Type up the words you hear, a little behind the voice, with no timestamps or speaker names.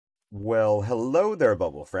Well, hello there,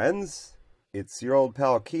 Bubble Friends. It's your old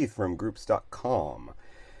pal Keith from groups.com,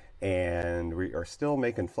 and we are still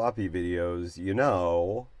making floppy videos.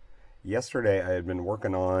 Yesterday I had been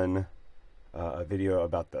working on a video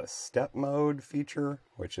about the step mode feature,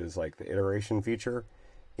 which is like the iteration feature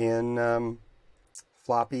in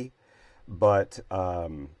floppy. But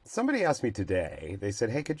somebody asked me today, they said,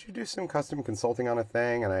 hey, could you do some custom consulting on a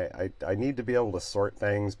thing? And I need to be able to sort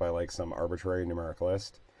things by like some arbitrary numeric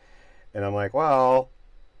list. And I'm like, well,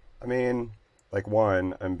 I mean, like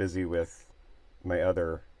I'm busy with my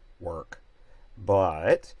other work.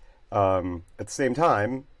 But at the same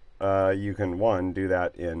time, you can, do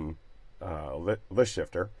that in list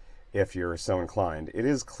shifter if you're so inclined. It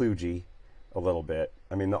is kludgy a little bit.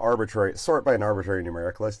 I mean, the sort by an arbitrary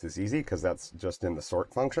numeric list is easy because that's just in the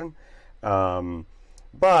sort function.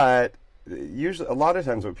 But usually, a lot of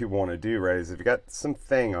times what people want to do, right, is if you got some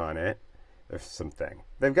thing on it,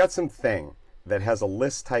 they've got some thing that has a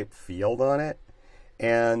list type field on it,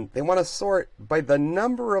 and they want to sort by the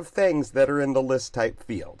number of things that are in the list type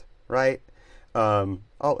field, right? I'll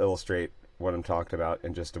illustrate what I'm talking about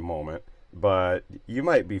in just a moment, but you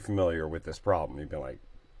might be familiar with this problem. You'd be like,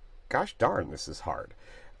 gosh darn, this is hard.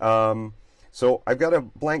 So I've got a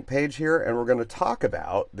blank page here, and we're going to talk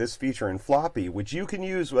about this feature in Floppy, which you can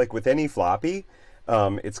use like with any floppy.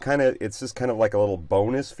 It's just kind of like a little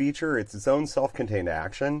bonus feature. It's its own self-contained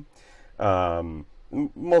action,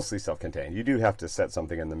 mostly self-contained. You do have to set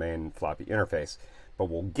something in the main floppy interface, but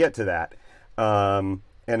we'll get to that. And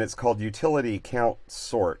it's called utility count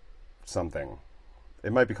sort something.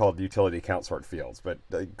 It might be called utility count sort fields, but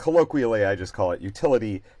colloquially I just call it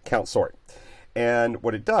utility count sort. And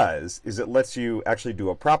what it does is it lets you actually do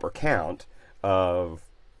a proper count of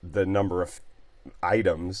the number of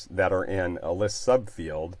items that are in a list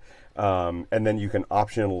subfield, and then you can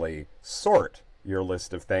optionally sort your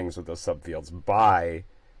list of things with those subfields by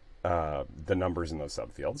the numbers in those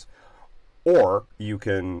subfields, or you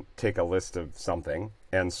can take a list of something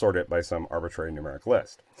and sort it by some arbitrary numeric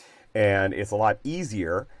list. And it's a lot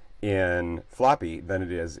easier in Floppy than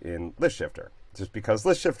it is in list shifter, just because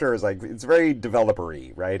list shifter is like, it's very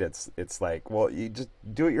developer-y, right? It's like, well, you just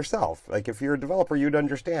do it yourself. Like if you're a developer, you'd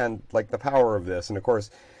understand like the power of this. And of course,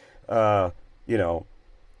 bubblers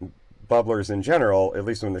in general, at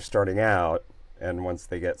least when they're starting out, and once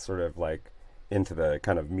they get sort of like into the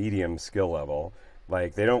kind of medium skill level,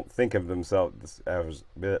 like they don't think of themselves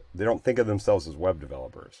as web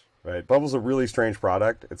developers, right? Bubble's a really strange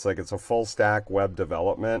product. It's like it's a full stack web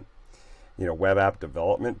development, web app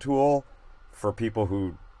development tool for people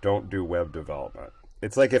who don't do web development.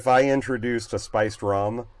 It's like if I introduced a spiced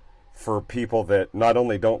rum for people that not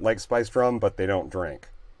only don't like spiced rum, but they don't drink.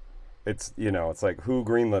 It's like, who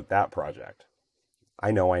greenlit that project?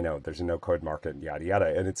 I know, there's a no code market, yada,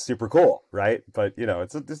 yada, and it's super cool, right? But,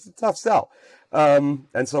 it's a tough sell. And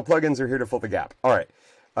so plugins are here to fill the gap. All right,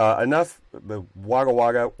 enough the wagga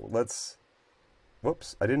wagga.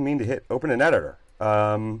 Whoops, I didn't mean to hit open an editor.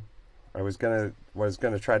 What I was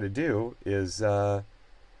gonna try to do is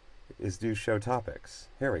do show topics.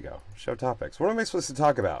 Here we go, show topics. What am I supposed to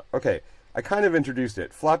talk about? Okay, I kind of introduced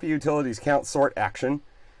it. Floppy utilities count sort action.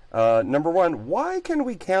 Number one, why can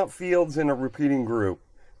we count fields in a repeating group,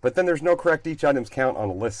 but then there's no correct each item's count on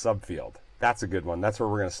a list subfield? That's a good one. That's where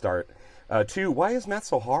we're going to start. Two, why is math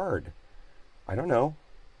so hard? I don't know.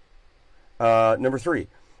 Number three,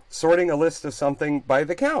 sorting a list of something by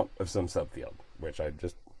the count of some subfield, which I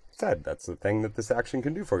just said. That's the thing that this action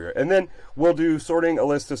can do for you. And then we'll do sorting a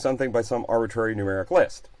list of something by some arbitrary numeric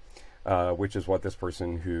list, which is what this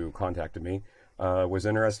person who contacted me was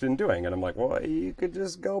interested in doing. And I'm like, well, you could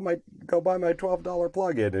just go buy my $12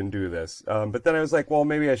 plugin and do this. But then I was like, well,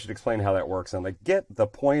 maybe I should explain how that works. And I'm like, get the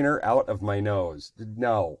pointer out of my nose.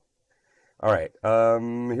 No. All right.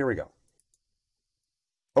 Here we go.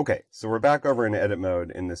 Okay. So we're back over in edit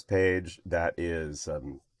mode in this page that is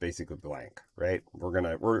basically blank, right?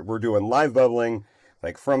 We're doing live bubbling,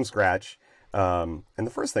 like from scratch. And the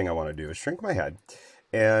first thing I want to do is shrink my head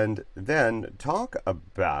and then talk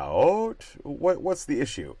about what's the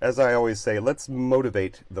issue. As I always say, let's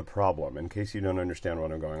motivate the problem in case you don't understand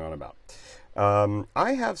what I'm going on about.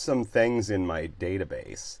 I have some things in my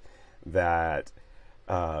database that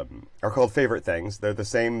are called favorite things. They're the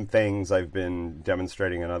same things I've been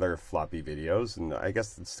demonstrating in other floppy videos, and I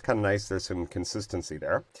guess it's kind of nice. There's some consistency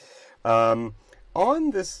there. On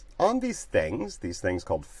these things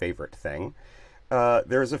called favorite thing,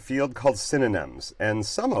 there's a field called synonyms, and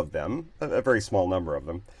some of them, a very small number of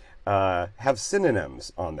them, have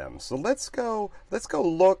synonyms on them. So let's go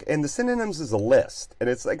look, and the synonyms is a list, and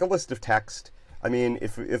it's like a list of text. I mean,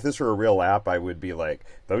 if this were a real app, I would be like,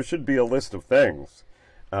 those should be a list of things.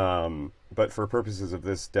 But for purposes of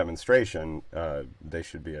this demonstration, they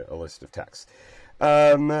should be a list of text.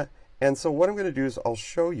 And so what I'm going to do is I'll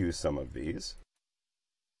show you some of these.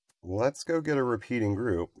 Let's go get a repeating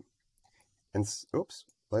group. And oops,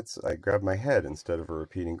 I grabbed my head instead of a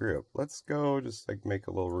repeating group. Let's go just like make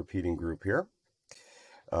a little repeating group here.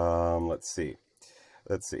 Let's see.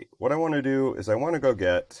 What I want to do is I want to go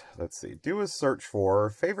get, do a search for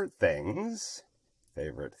favorite things,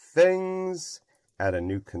 add a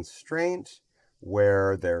new constraint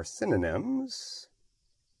where their synonyms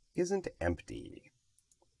isn't empty.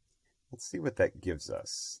 Let's see what that gives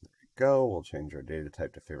us. There we go. We'll change our data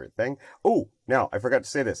type to favorite thing. Oh, now I forgot to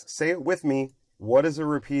say this. Say it with me. What is a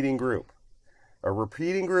repeating group? A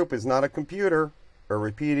repeating group is not a computer. A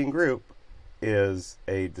repeating group is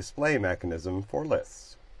a display mechanism for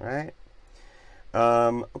lists, right?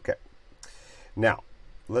 Okay. Now,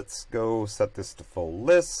 let's go set this to full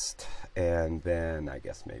list, and then I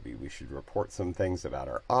guess maybe we should report some things about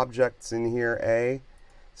our objects in here,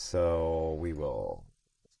 So we will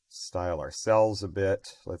style our cells a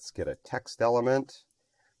bit. Let's get a text element.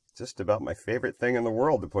 Just about my favorite thing in the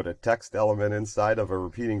world to put a text element inside of a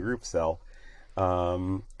repeating group cell.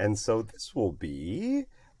 And so this will be,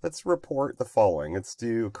 let's report the following. Let's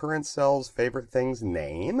do current cells, favorite things,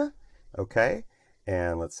 name. Okay.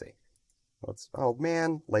 And let's see. Oh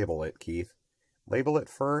man, label it, Keith. Label it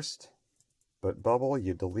first. But Bubble,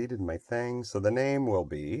 you deleted my thing. So the name will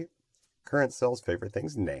be current cells, favorite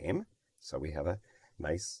things, name. So we have a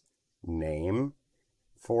nice name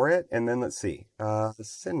for it. And then let's see.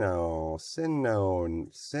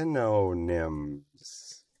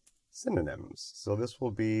 Synonyms. So this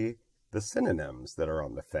will be the synonyms that are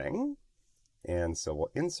on the thing. And so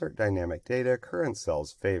we'll insert dynamic data, current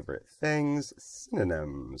cells, favorite things,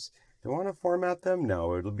 synonyms. Do I want to format them?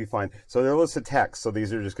 No, it'll be fine. So they're a list of text. So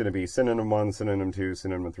these are just going to be synonym 1, synonym 2,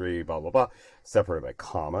 synonym 3, blah, blah, blah, separated by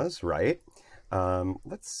commas, right?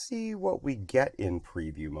 Let's see what we get in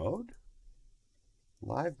preview mode.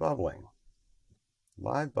 Live bubbling.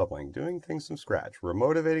 Doing things from scratch. We're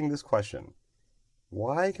motivating this question.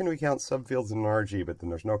 Why can we count subfields in an RG, but then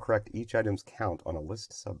there's no correct each item's count on a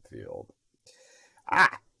list subfield?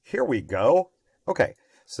 Here we go. Okay,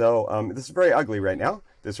 so this is very ugly right now,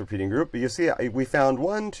 this repeating group. But you see, we found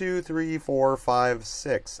 1, 2, 3, 4, 5,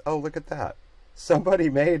 6. Oh, look at that. Somebody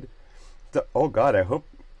made oh God, I hope.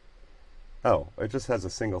 Oh, it just has a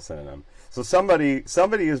single synonym. So somebody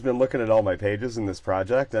has been looking at all my pages in this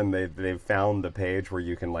project, and they've found the page where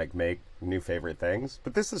you can like make new favorite things.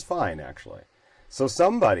 But this is fine, actually. So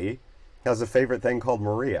somebody has a favorite thing called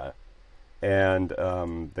Maria, and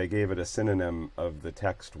they gave it a synonym of the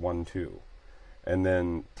text 1, 2. And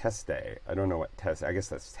then teste. I don't know what test. I guess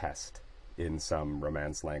that's test in some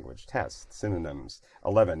Romance language. Test, synonyms,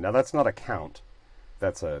 11. Now that's not a count.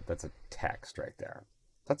 That's a text right there.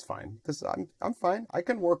 That's fine. I'm fine. I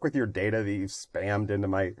can work with your data that you've spammed into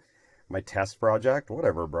my test project.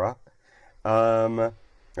 Whatever, bruh.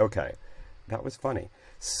 Okay. That was funny.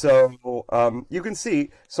 So you can see,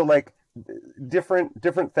 so like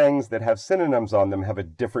different things that have synonyms on them have a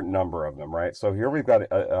different number of them, right? So here we've got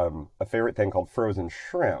a favorite thing called frozen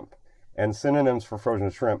shrimp, and synonyms for frozen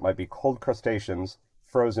shrimp might be cold crustaceans,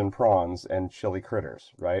 frozen prawns, and chili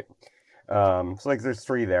critters, right? So like there's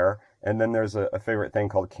 3 there, and then there's a favorite thing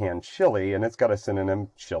called canned chili, and it's got a synonym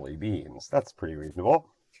chili beans. That's pretty reasonable.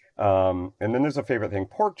 And then there's a favorite thing,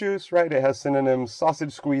 pork juice, right? It has synonyms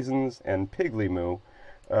sausage squeezins and piggly moo.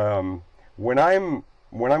 When I'm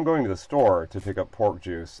going to the store to pick up pork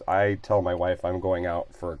juice, I tell my wife I'm going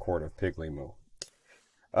out for a quart of piggly moo.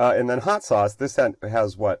 And then hot sauce, this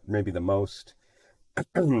has what, maybe the most,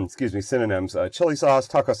 excuse me, synonyms, chili sauce,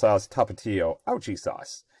 taco sauce, tapatio, ouchie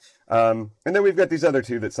sauce. And then we've got these other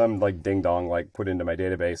 2 that some like ding dong like put into my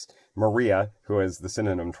database. Maria, who is the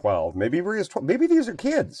synonym 12. Maybe Maria's 12. Maybe these are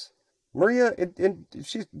kids. Maria,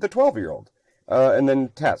 she's the 12-year-old. And then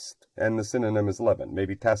test, and the synonym is 11.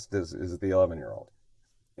 Maybe test is the 11-year-old.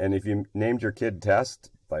 And if you named your kid Test,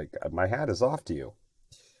 like, my hat is off to you.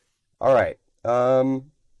 All right.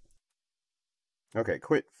 Okay,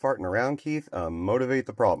 quit farting around, Keith. Motivate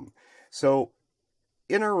the problem. So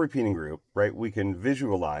in our repeating group, right, we can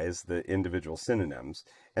visualize the individual synonyms,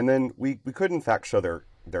 and then we could, in fact, show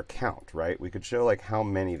their count, right? We could show, like, how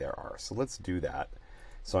many there are. So let's do that.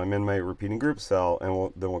 So I'm in my repeating group cell,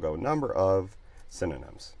 and then we'll go number of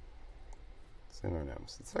synonyms.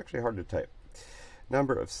 Synonyms. It's actually hard to type.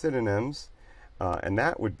 Number of synonyms, and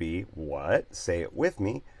that would be what? Say it with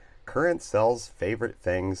me. Current cells, favorite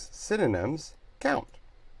things, synonyms, count,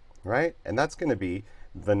 right? And that's going to be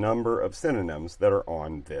the number of synonyms that are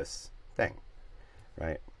on this thing,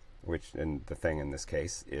 right? Which, and the thing in this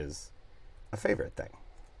case is a favorite thing.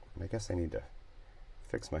 I guess I need to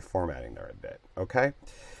fix my formatting there a bit, okay?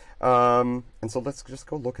 And so let's just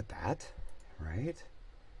go look at that, right?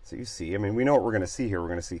 So you see, I mean, we know what we're going to see here. We're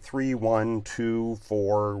going to see 3, 1, 2,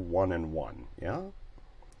 4, 1, and 1, yeah?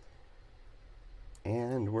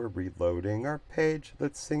 And we're reloading our page.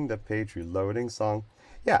 Let's sing the page reloading song.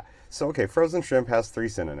 Yeah, so okay, frozen shrimp has 3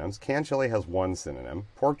 synonyms. Canned chili has 1 synonym.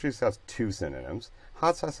 Pork juice has 2 synonyms.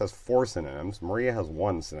 Hot sauce has 4 synonyms. Maria has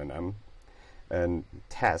 1 synonym. And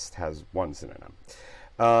test has 1 synonym.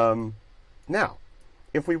 Now,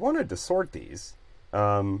 if we wanted to sort these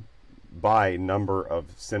by number of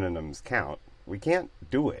synonyms count, we can't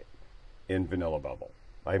do it in Vanilla Bubble.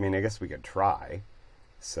 I mean, I guess we could try.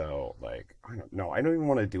 So, like, I don't know. I don't even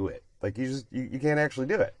want to do it. Like, you can't actually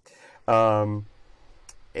do it. And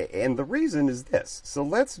the reason is this. So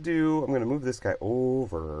let's do, I'm going to move this guy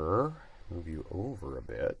over, move you over a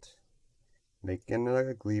bit, make an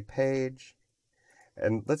ugly page.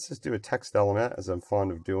 And let's just do a text element, as I'm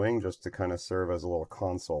fond of doing, just to kind of serve as a little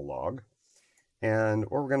console log. And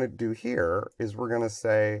what we're going to do here is we're going to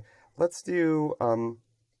say, let's do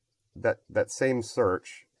that same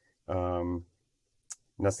search.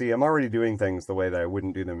 Now, see, I'm already doing things the way that I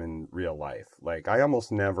wouldn't do them in real life. Like, I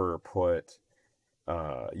almost never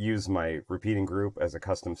use my repeating group as a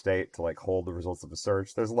custom state to, like, hold the results of a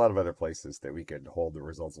search. There's a lot of other places that we could hold the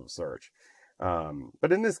results of a search.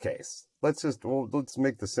 But in this case, let's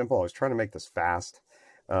make this simple. I was trying to make this fast.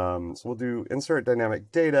 So we'll do insert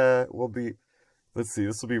dynamic data. Let's see,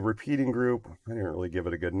 this will be repeating group. I didn't really give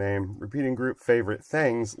it a good name. Repeating group favorite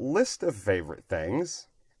things, list of favorite things.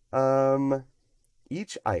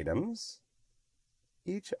 Each items.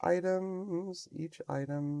 Oh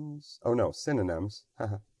no, synonyms.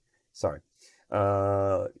 Sorry.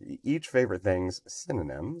 Each favorite things,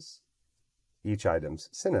 synonyms. Each items,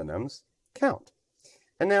 synonyms, count.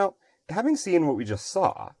 And now, having seen what we just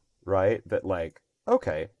saw, right, that like,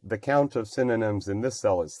 okay, the count of synonyms in this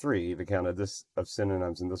cell is 3, the count of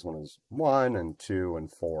synonyms in this one is 1 and 2 and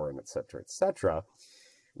 4 and etc.,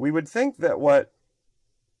 we would think that what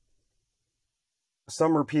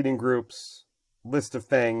some repeating groups, list of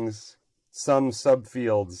things, some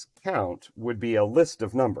subfields count would be a list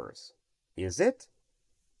of numbers. Is it?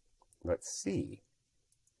 Let's see.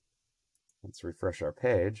 Let's refresh our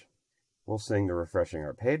page. We'll sing the refreshing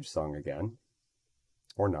our page song again.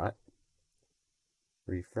 Or not.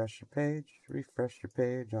 Refresh your page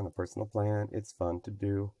on a personal plan. It's fun to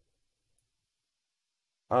do.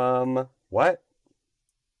 What?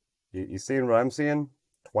 You seeing what I'm seeing?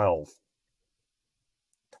 12.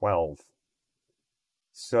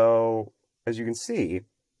 So, as you can see,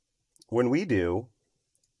 when we do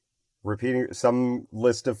repeating some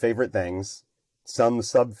list of favorite things, some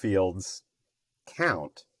subfields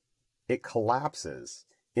count, it collapses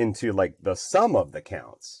into like the sum of the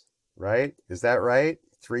counts, right? Is that right?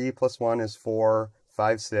 3 plus 1 is 4,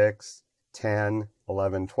 5, 6, 10,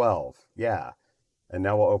 11, 12. Yeah. And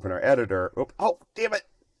now we'll open our editor. Oh, damn it!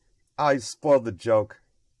 I spoiled the joke.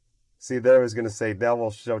 See, there I was going to say, now we'll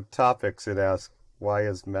show topics and ask, why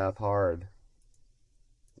is math hard?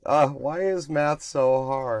 Why is math so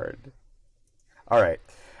hard? All right.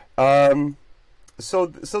 So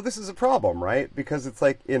this is a problem, right? Because it's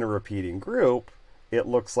like in a repeating group, it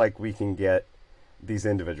looks like we can get these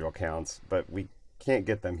individual counts, but we can't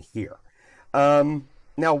get them here.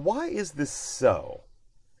 Now, why is this so?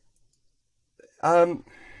 I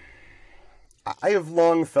have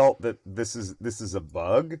long felt that this is a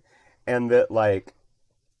bug, and that like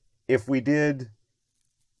if we did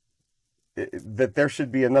that, there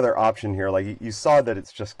should be another option here. Like you saw that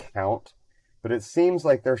it's just count, but it seems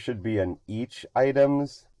like there should be an each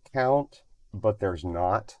items count, but there's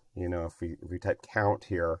not. You know, if we type count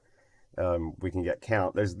here, we can get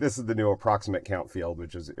count. This is the new approximate count field,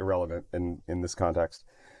 which is irrelevant in this context.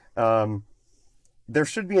 There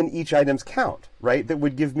should be an each items count, right? That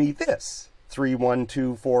would give me this 3, 1,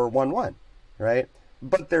 2, 4, 1, 1, right?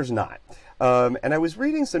 But there's not. And I was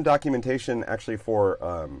reading some documentation actually for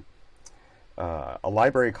a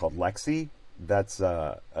library called Lexi. That's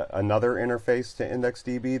another interface to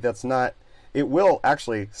IndexedDB. That's not. It will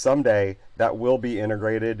actually someday, that will be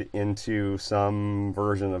integrated into some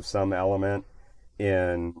version of some element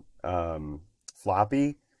in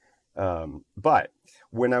Floppy. But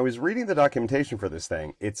when I was reading the documentation for this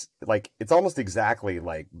thing, it's almost exactly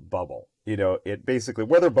like Bubble. You know, it basically,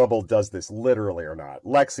 whether Bubble does this literally or not,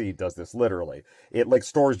 Lexi does this literally. It like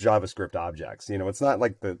stores JavaScript objects. You know, it's not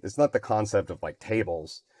the concept of like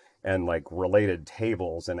tables and like related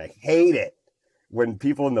tables, and I hate it when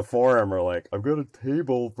people in the forum are like, I've got a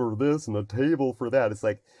table for this and a table for that, it's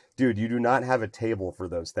like, dude, you do not have a table for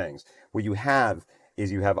those things. What you have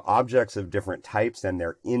is you have objects of different types, and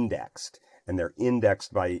they're indexed. And they're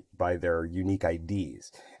indexed by their unique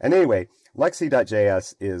IDs. And anyway,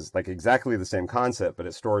 Lexi.js is like exactly the same concept, but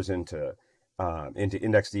it stores into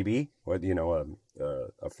IndexedDB,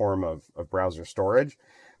 a form of browser storage.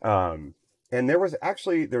 And there was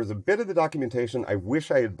a bit of the documentation I wish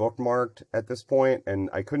I had bookmarked at this point, and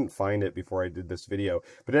I couldn't find it before I did this video.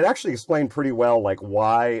 But it actually explained pretty well like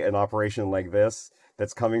why an operation like this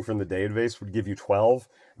that's coming from the database would give you 12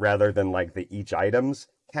 rather than like the each items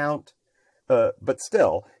count. But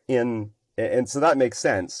still, and so that makes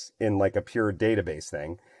sense in like a pure database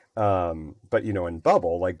thing. But in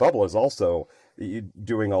Bubble is also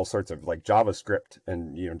doing all sorts of like JavaScript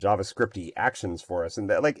and JavaScripty actions for us, and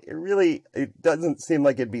that like it doesn't seem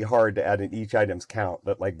like it'd be hard to add an each items count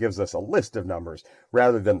that like gives us a list of numbers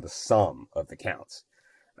rather than the sum of the counts.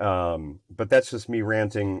 But that's just me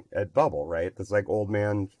ranting at Bubble, right? That's like old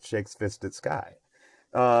man shakes fist at sky.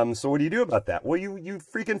 So what do you do about that? Well, you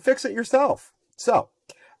freaking fix it yourself. So,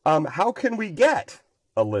 how can we get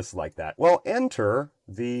a list like that? Well, enter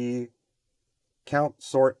the count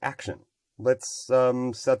sort action. Let's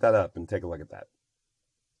set that up and take a look at that.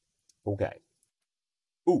 Okay.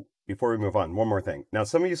 Ooh, before we move on, one more thing. Now,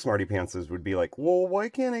 some of you smarty pantses would be like, well, why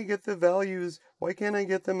can't I get the values? Why can't I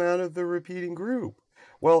get them out of the repeating group?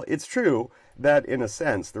 Well, it's true that in a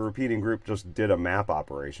sense, the repeating group just did a map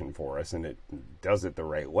operation for us, and it does it the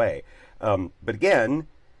right way. But again,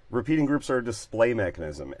 repeating groups are a display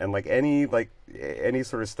mechanism, and like any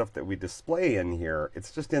sort of stuff that we display in here,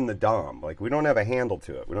 it's just in the DOM. Like we don't have a handle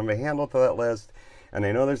to it. We don't have a handle to that list. And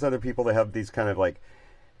I know there's other people that have these kind of like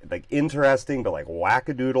interesting but like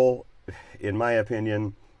wackadoodle, in my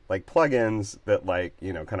opinion, like plugins that like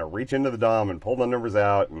kind of reach into the DOM and pull the numbers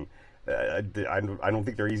out, and I don't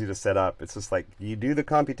think they're easy to set up. It's just like you do the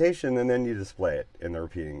computation and then you display it in the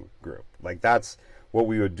repeating group. Like that's what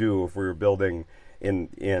we would do if we were building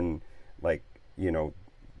in like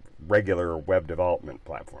regular web development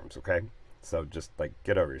platforms. Okay, so just like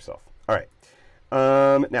get over yourself. All right,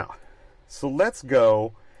 now so let's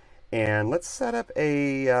go and let's set up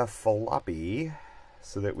a Floppy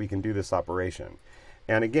so that we can do this operation.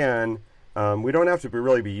 And again, we don't have to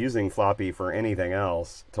really be using Floppy for anything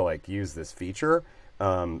else to like use this feature.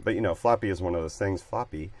 But Floppy is one of those things.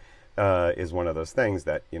 Floppy is one of those things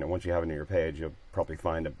that once you have it in your page, you'll probably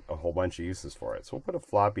find a whole bunch of uses for it. So we'll put a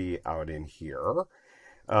Floppy out in here,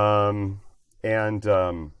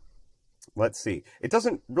 let's see. It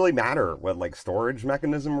doesn't really matter what like storage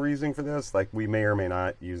mechanism we're using for this. Like we may or may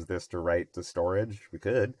not use this to write to storage. We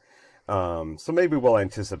could. So maybe we'll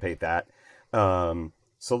anticipate that.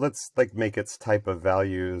 So let's like make its type of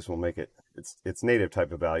values. We'll make it its native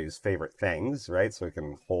type of values favorite things, right? So it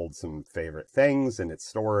can hold some favorite things in its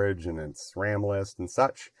storage and its RAM list and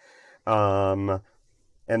such. And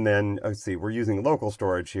then let's see, we're using local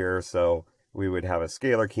storage here, so we would have a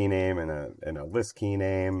scalar key name and a list key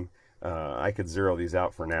name. I could zero these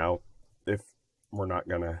out for now if we're not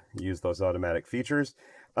gonna use those automatic features.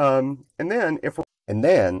 And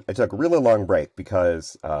then I took a really long break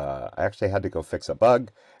because I actually had to go fix a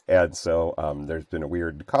bug. And so there's been a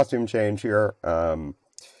weird costume change here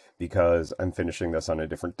because I'm finishing this on a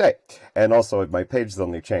different day. And also my page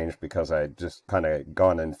suddenly changed because I just kind of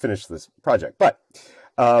gone and finished this project. But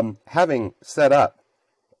having set up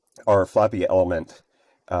our Floppy element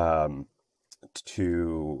to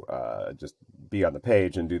just be on the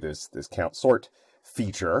page and do this count sort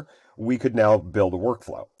feature, we could now build a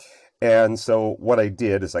workflow. And so what I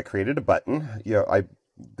did is I created a button.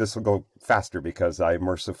 This will go faster because I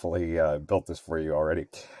mercifully built this for you already.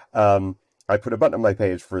 I put a button on my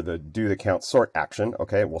page for the do the count sort action.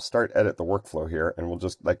 Okay, we'll start edit the workflow here, and we'll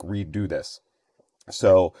just like redo this.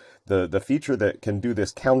 So the feature that can do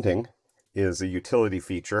this counting is a utility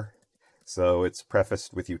feature. So it's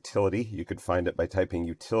prefaced with utility. You could find it by typing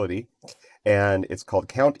utility, and it's called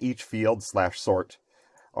count each field /sort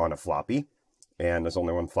on a Floppy. And there's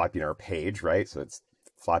only one Floppy in our page, right? So it's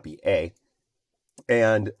Floppy A.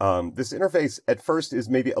 And this interface at first is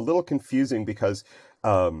maybe a little confusing because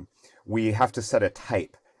we have to set a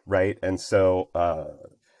type, right? And so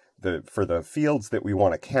for the fields that we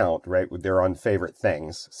want to count, right, they're on favorite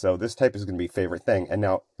things. So this type is going to be favorite thing. And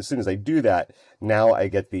now as soon as I do that, now I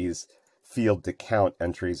get these field to count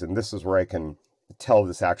entries. And this is where I can tell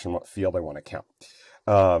this action what field I want to count.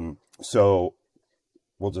 So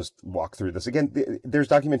we'll just walk through this. Again, there's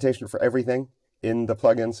documentation for everything in the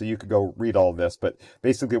plugin, so you could go read all of this. But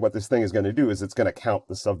basically what this thing is going to do is it's going to count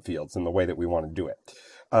the subfields in the way that we want to do it.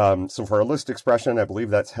 So for our list expression, I believe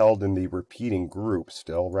that's held in the repeating group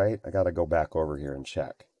still, right? I got to go back over here and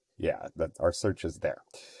check. Yeah, that our search is there.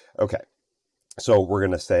 Okay, so we're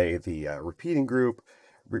going to say the repeating group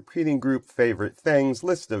favorite things,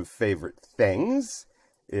 list of favorite things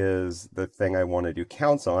is the thing I want to do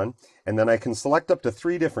counts on. And then I can select up to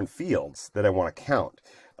 3 different fields that I want to count.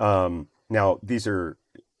 Now, these are,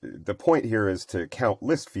 the point here is to count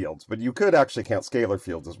list fields, but you could actually count scalar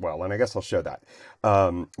fields as well, and I guess I'll show that.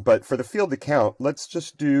 But for the field to count, let's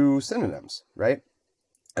just do synonyms, right?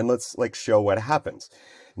 And let's like show what happens.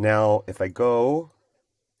 Now, if I go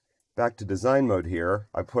back to design mode here,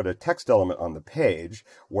 I put a text element on the page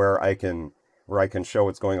where I can show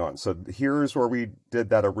what's going on. So here's where we did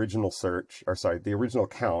that original search, or sorry, the original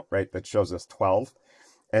count, right? That shows us 12.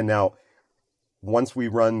 And now, once we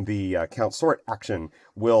run the count sort action,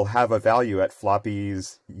 we'll have a value at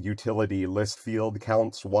Floppy's utility list field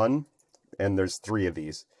counts 1, and there's 3 of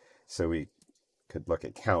these. So we could look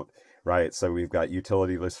at count, right? So we've got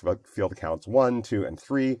utility list field counts 1, 2, and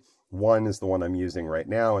 3. 1 is the one I'm using right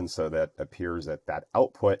now, and so that appears at that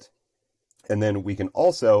output. And then we can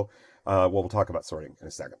also, well, we'll talk about sorting in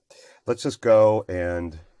a second. Let's just go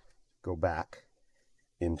and go back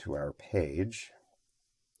into our page.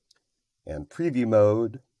 And preview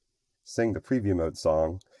mode, sing the preview mode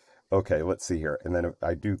song. Okay, let's see here. And then if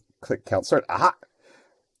I do click count sort, aha!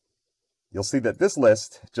 You'll see that this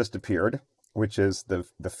list just appeared, which is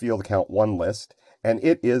the field count 1 list, and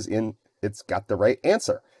it's got the right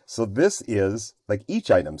answer. So this is like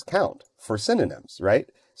each item's count for synonyms, right?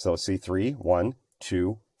 So C3, 1,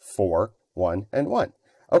 2, 4, 1, and 1.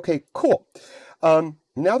 Okay, cool.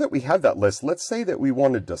 Now that we have that list, let's say that we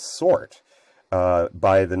wanted to sort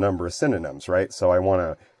by the number of synonyms, right? So I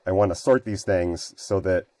want to sort these things so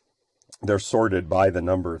that they're sorted by the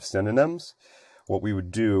number of synonyms. What we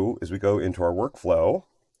would do is we go into our workflow,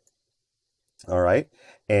 all right?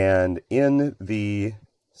 And in the,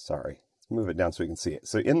 sorry, let's move it down so we can see it.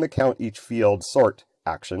 So in the count each field sort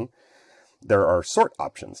action, there are sort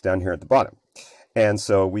options down here at the bottom. And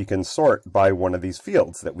so we can sort by one of these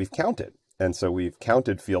fields that we've counted. And so we've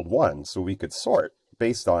counted field 1, so we could sort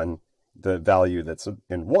based on the value that's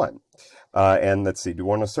in 1. And let's see, do we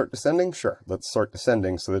want to sort descending? Sure, let's sort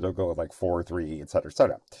descending so that it'll go like 4, 3, etc.,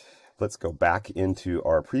 etc. Let's go back into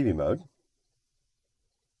our preview mode.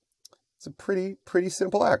 It's a pretty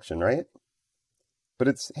simple action, right? But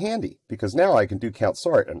it's handy because now I can do count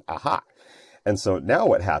sort and aha. And so now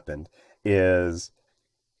what happened is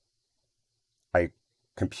I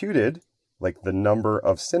computed like the number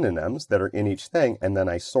of synonyms that are in each thing, and then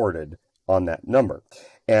I sorted on that number.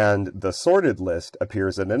 And the sorted list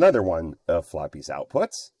appears in another one of Floppy's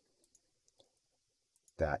outputs.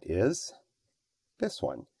 That is this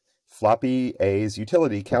one. Floppy A's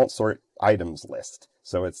utility count sort items list.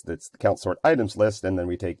 So it's the count sort items list, and then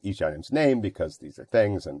we take each item's name because these are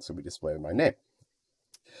things, and so we display my name.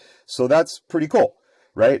 So that's pretty cool,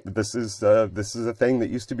 right? This is a thing that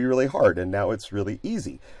used to be really hard, and now it's really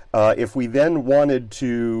easy. If we then wanted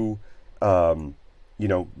to you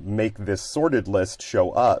know, make this sorted list show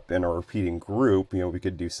up in a repeating group, you know, we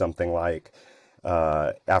could do something like,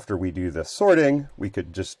 after we do the sorting, we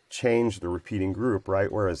could just change the repeating group,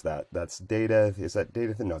 right? Where is that? That's data. Is that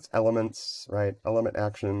data thing? No, it's elements, right? Element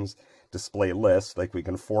actions, display list. Like we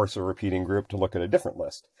can force a repeating group to look at a different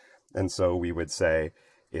list. And so we would say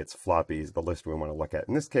it's Floppy's, the list we want to look at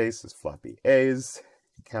in this case is Floppy A's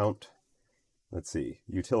count. Let's see,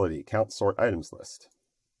 utility, count sort items list.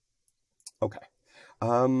 Okay.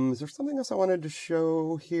 Is there something else I wanted to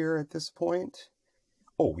show here at this point?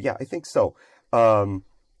 Oh, yeah, I think so. Well,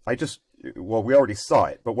 we already saw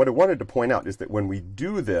it, but what I wanted to point out is that when we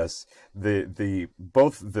do this,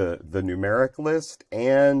 both the numeric list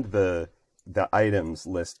and the items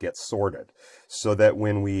list get sorted, so that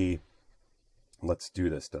when we, let's do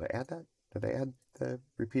this. Did I add that? Did I add the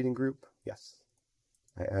repeating group? Yes.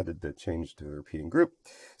 I added the change to the repeating group.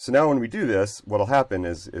 So now when we do this, what'll happen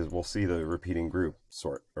is we'll see the repeating group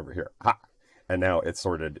sort over here. Ah, and now it's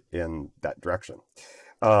sorted in that direction.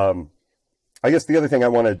 I guess the other thing I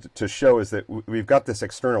wanted to show is that we've got this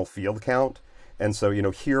external field count. And so, you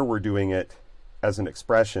know, here we're doing it as an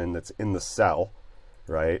expression that's in the cell,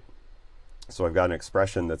 right? So I've got an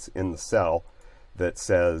expression that's in the cell that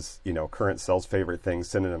says, you know, current cell's favorite things,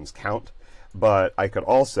 synonyms count. But I could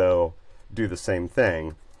also do the same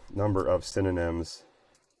thing, number of synonyms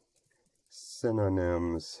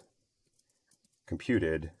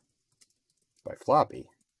computed by Floppy.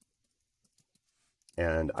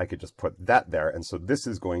 And I could just put that there. And so this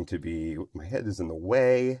is going to be, my head is in the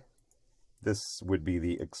way. This would be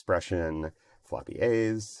the expression Floppy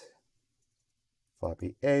A's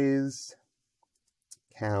floppy A's,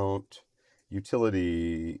 count,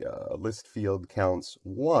 utility list field counts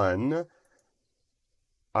 1,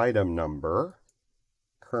 item number,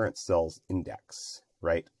 current cells index,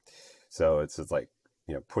 right? So it's like,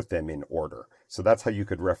 put them in order. So that's how you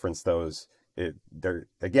could reference those.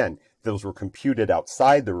 Again, those were computed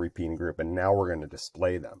outside the repeating group, and now we're going to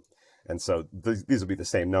display them. And so these will be the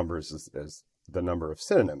same numbers as the number of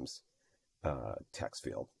synonyms text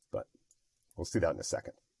field, but we'll see that in a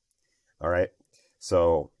second. All right.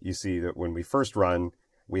 So you see that when we first run,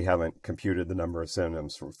 we haven't computed the number of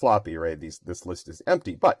synonyms from floppy, right? This list is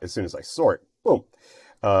empty, but as soon as I sort, boom,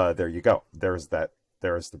 there you go. There's the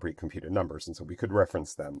pre-computed numbers, and so we could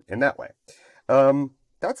reference them in that way.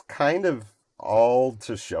 That's kind of all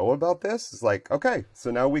to show about this. It's like, okay,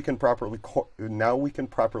 so now we can properly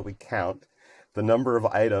count the number of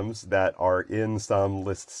items that are in some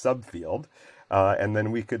list subfield, and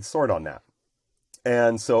then we could sort on that.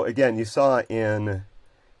 And so again, you saw in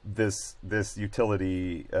this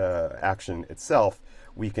utility action itself,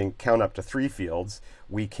 we can count up to 3 fields.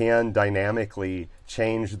 We can dynamically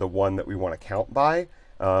change the one that we want to count by.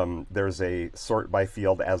 There's a sort by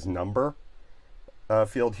field as number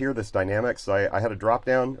field here, this dynamic. So I had a drop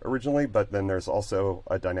down originally, but then there's also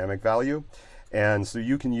a dynamic value. And so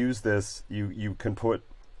you can use this, you can put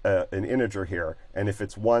an integer here, and if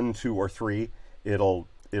it's 1, 2, or 3, it'll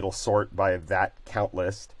sort by that count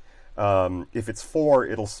list. If it's 4,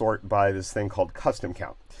 it'll sort by this thing called custom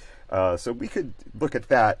count. So we could look at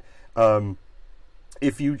that.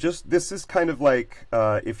 This is kind of like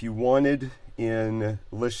if you wanted in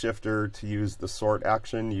list shifter to use the sort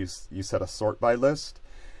action, you set a sort by list.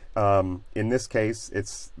 In this case,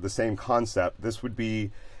 it's the same concept. This would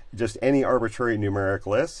be just any arbitrary numeric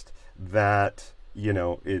list that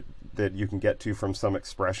that you can get to from some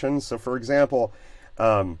expression. So for example,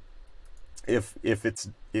 so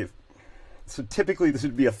typically this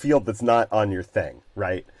would be a field that's not on your thing,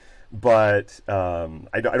 right? But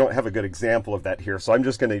I don't have a good example of that here, so I'm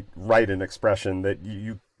just going to write an expression that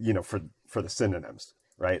for the synonyms,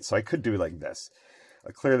 right? So I could do like this.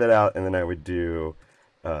 I clear that out, and then I would do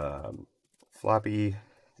floppy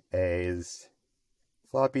A's.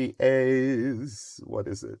 Floppy A's. What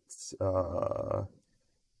is it? Oh,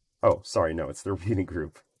 sorry, no, it's the repeating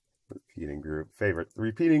group. Repeating group,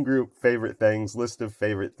 repeating group, favorite things, list of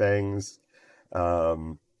favorite things.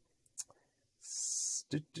 Oh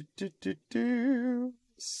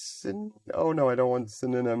no, I don't want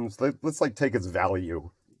synonyms. Let's like take its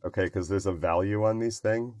value, okay? Because there's a value on these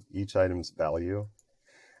things, each item's value.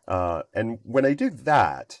 And when I do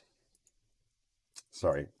that,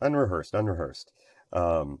 sorry, unrehearsed.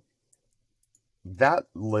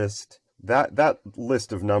 That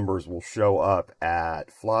list of numbers will show up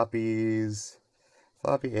at floppy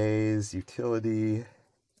A's, utility,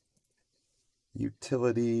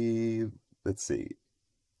 let's see,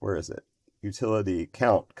 where is it? Utility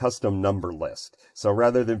count, custom number list. So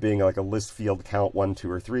rather than being like a list field count 1, 2,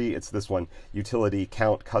 or 3, it's this one, utility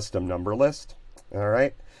count custom number list. All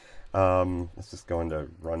right. Let's just go into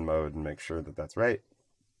run mode and make sure that that's right.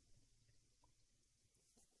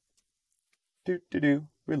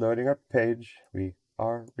 Reloading our page. We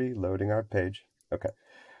are reloading our page. Okay.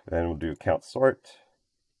 Then we'll do count sort.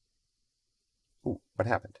 Ooh, what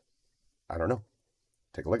happened? I don't know.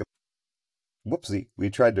 Take a look at it. Whoopsie. We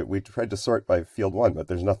tried to sort by field 1, but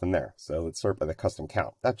there's nothing there. So let's sort by the custom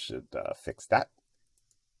count. That should fix that.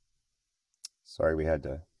 Sorry we had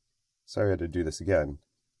to do this again.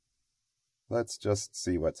 Let's just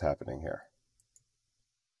see what's happening here.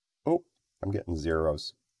 Oh, I'm getting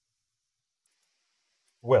zeros.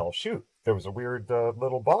 Well, shoot, there was a weird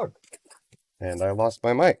little bug. And I lost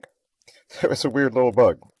my mic. There was a weird little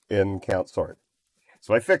bug in count sort.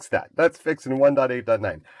 So I fixed that. That's fixed in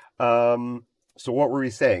 1.8.9. So what were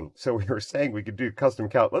we saying? So we were saying we could do custom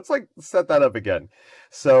count. Let's like set that up again.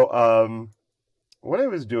 So what I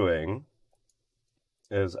was doing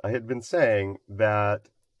is I had been saying that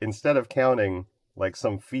instead of counting like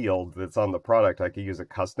some field that's on the product, I could use a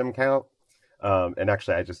custom count. And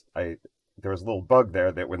actually there was a little bug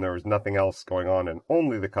there that when there was nothing else going on and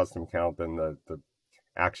only the custom count, then the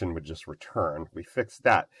action would just return. We fixed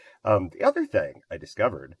that. The other thing I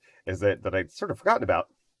discovered is that I'd sort of forgotten about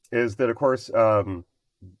is that, of course,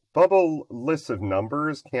 bubble lists of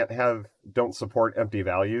numbers don't support empty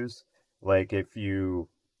values. Like if you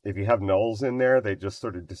have nulls in there, they just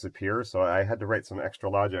sort of disappear. So I had to write some extra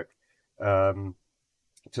logic to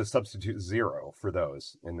substitute 0 for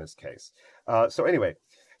those in this case. So anyway,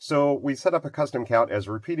 so we set up a custom count as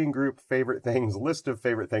repeating group, favorite things, list of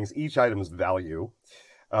favorite things, each item's value.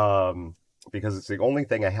 because it's the only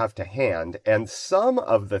thing I have to hand, and some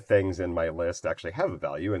of the things in my list actually have a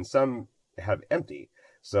value, and some have empty,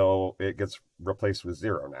 so it gets replaced with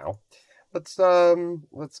 0 now. Let's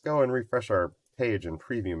go and refresh our page in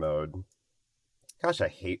preview mode. Gosh, I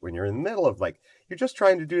hate when you're in the middle of, like, you're just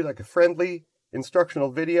trying to do like a friendly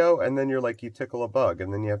instructional video, and then you're like, you tickle a bug,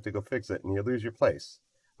 and then you have to go fix it, and you lose your place.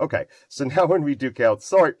 Okay, so now when we do count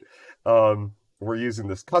sort, we're using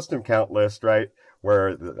this custom count list, right?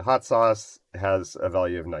 Where the hot sauce has a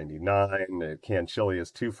value of 99, canned chili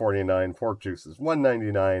is 249, pork juice is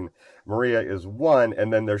 199, Maria is 1,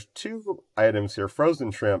 and then there's 2 items here,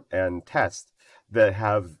 frozen shrimp and test, that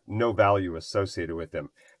have no value associated with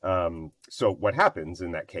them. So what happens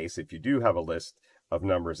in that case, if you do have a list of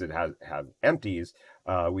numbers that have empties,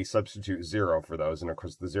 we substitute 0 for those, and of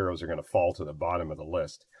course the zeros are going to fall to the bottom of the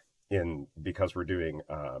list because we're doing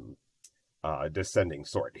descending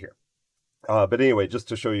sort here. But anyway, just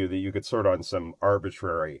to show you that you could sort on some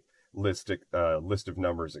arbitrary list of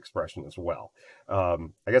numbers expression as well.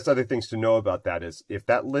 I guess other things to know about that is if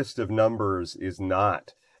that list of numbers is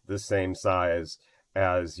not the same size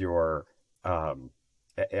as your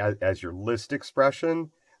list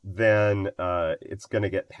expression, then it's going to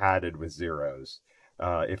get padded with zeros.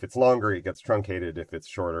 If it's longer, it gets truncated. If it's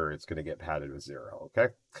shorter, it's going to get padded with 0.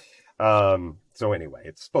 Okay. So anyway,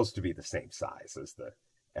 it's supposed to be the same size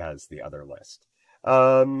as the other list.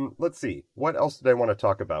 Let's see. What else did I want to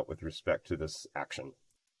talk about with respect to this action?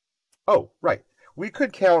 Oh, right. We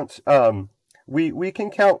could count. We can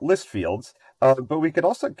count list fields, but we could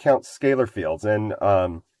also count scalar fields. And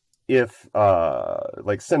if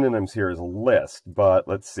like synonyms here is a list, but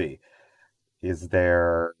let's see. Is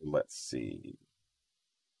there? Let's see.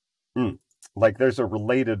 Like there's a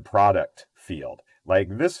related product field.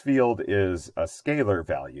 Like this field is a scalar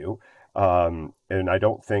value, and I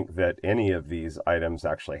don't think that any of these items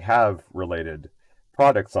actually have related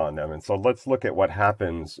products on them. And so let's look at what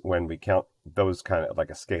happens when we count those kind of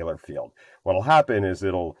like a scalar field. What'll happen is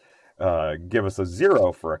it'll give us a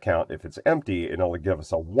 0 for a count if it's empty, and it'll give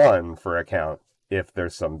us a 1 for a count if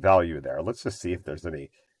there's some value there. Let's just see if there's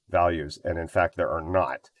any values. And in fact, there are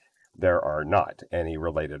not. There are not any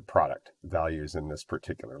related product values in this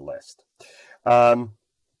particular list. I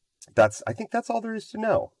think that's all there is to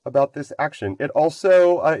know about this action. It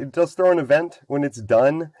also it does throw an event when it's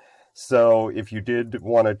done. So if you did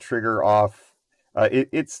want to trigger off,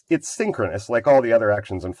 it's synchronous like all the other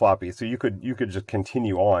actions in Floppy. So you could just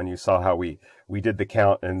continue on. You saw how we did the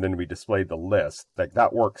count and then we displayed the list. Like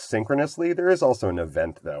that works synchronously. There is also an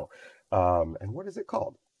event though. And what is it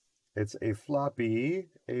called? It's a floppy.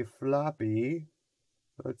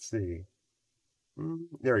 Let's see.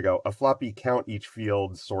 There we go. A floppy count each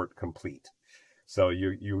field sort complete. So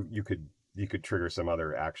you could trigger some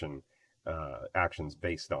other actions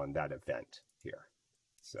based on that event here.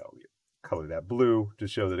 So you color that blue to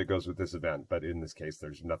show that it goes with this event. But in this case,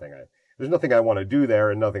 there's nothing I want to do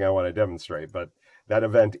there and nothing I want to demonstrate. But that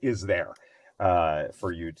event is there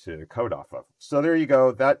for you to code off of. So there you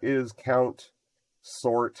go. That is count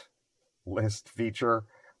sort list feature.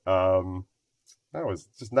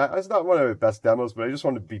 It's not one of the best demos, but I just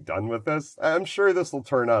want to be done with this. I'm sure this will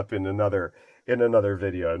turn up in another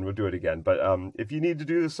video and we'll do it again. But if you need to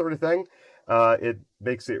do this sort of thing, it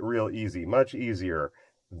makes it real easy, much easier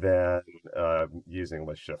than using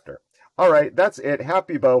List Shifter. All right, that's it.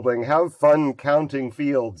 Happy building. Have fun counting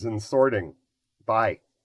fields and sorting. Bye.